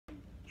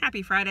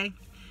happy Friday.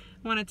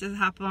 Wanted to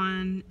hop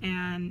on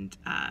and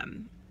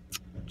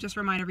just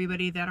remind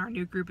everybody that our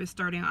new group is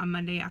starting on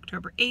Monday,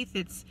 October 8th.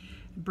 It's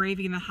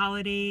Braving the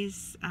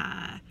Holidays.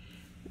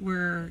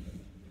 We're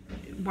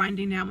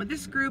winding down with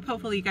this group.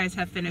 Hopefully you guys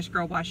have finished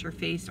Girl Wash Your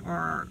Face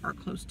or are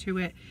close to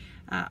it.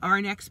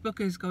 Our next book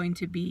is going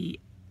to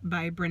be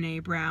by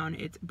Brene Brown.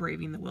 It's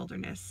Braving the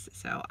Wilderness.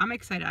 So I'm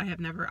excited.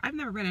 I've never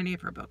read any of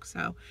her books.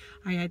 So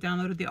I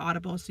downloaded the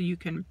Audible, so you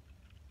can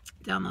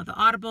download the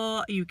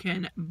Audible. You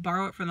can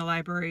borrow it from the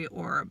library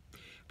or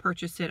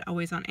purchase it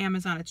always on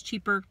Amazon. It's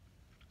cheaper.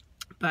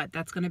 But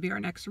that's going to be our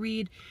next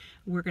read.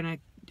 We're going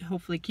to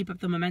hopefully keep up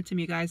the momentum.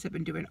 You guys have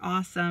been doing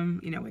awesome.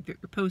 You know, with your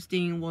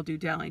posting, we'll do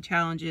daily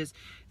challenges.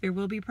 There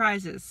will be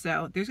prizes.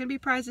 So there's going to be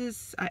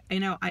prizes. I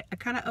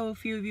kind of owe a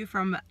few of you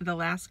from the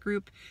last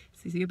group.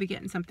 So you'll be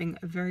getting something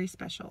very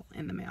special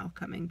in the mail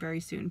coming very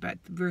soon. But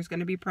there's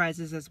going to be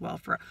prizes as well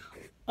for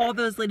all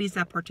those ladies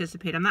that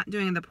participate. I'm not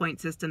doing the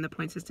point system. The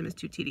point system is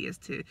too tedious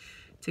to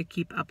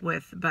keep up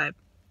with. But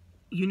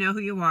you know who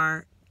you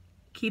are.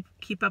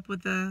 Keep up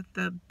with the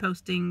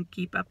posting,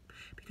 keep up,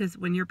 because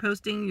when you're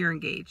posting, you're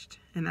engaged,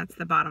 and that's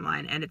the bottom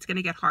line. And it's going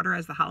to get harder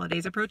as the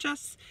holidays approach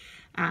us,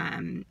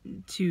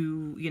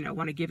 to, you know,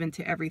 want to give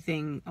into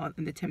everything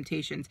and the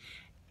temptations.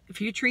 A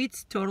few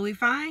treats, totally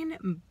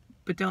fine,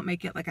 but don't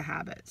make it like a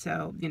habit.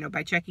 So, you know,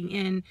 by checking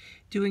in,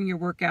 doing your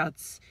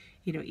workouts,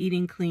 you know,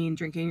 eating clean,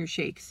 drinking your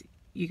shakes,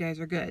 you guys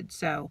are good.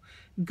 So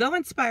go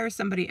inspire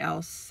somebody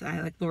else.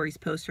 I like Lori's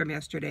post from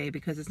yesterday,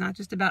 because it's not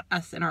just about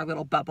us in our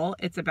little bubble.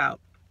 It's about,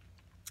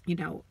 you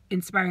know,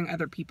 inspiring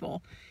other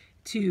people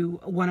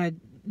to want to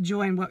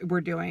join what we're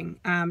doing.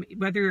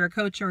 Whether you're a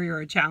coach or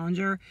you're a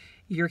challenger,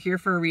 you're here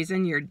for a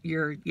reason.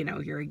 You're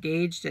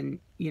engaged, and,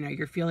 you know,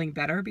 you're feeling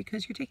better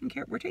because we're taking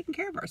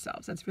care of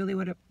ourselves. That's really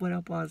what it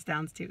boils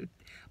down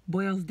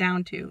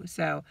to.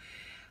 So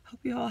hope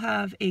you all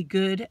have a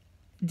good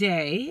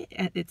day.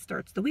 It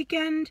starts the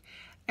weekend,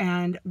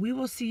 and we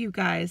will see you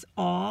guys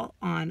all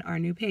on our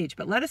new page.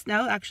 But let us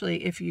know,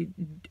 actually, if you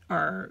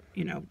are,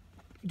 you know,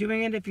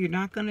 doing it. If you're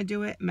not going to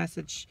do it,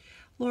 message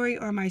Lori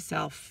or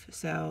myself,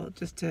 so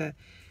just to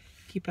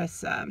keep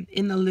us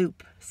in the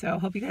loop. So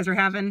hope you guys are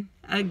having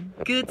a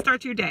good start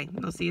to your day.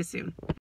 We'll see you soon.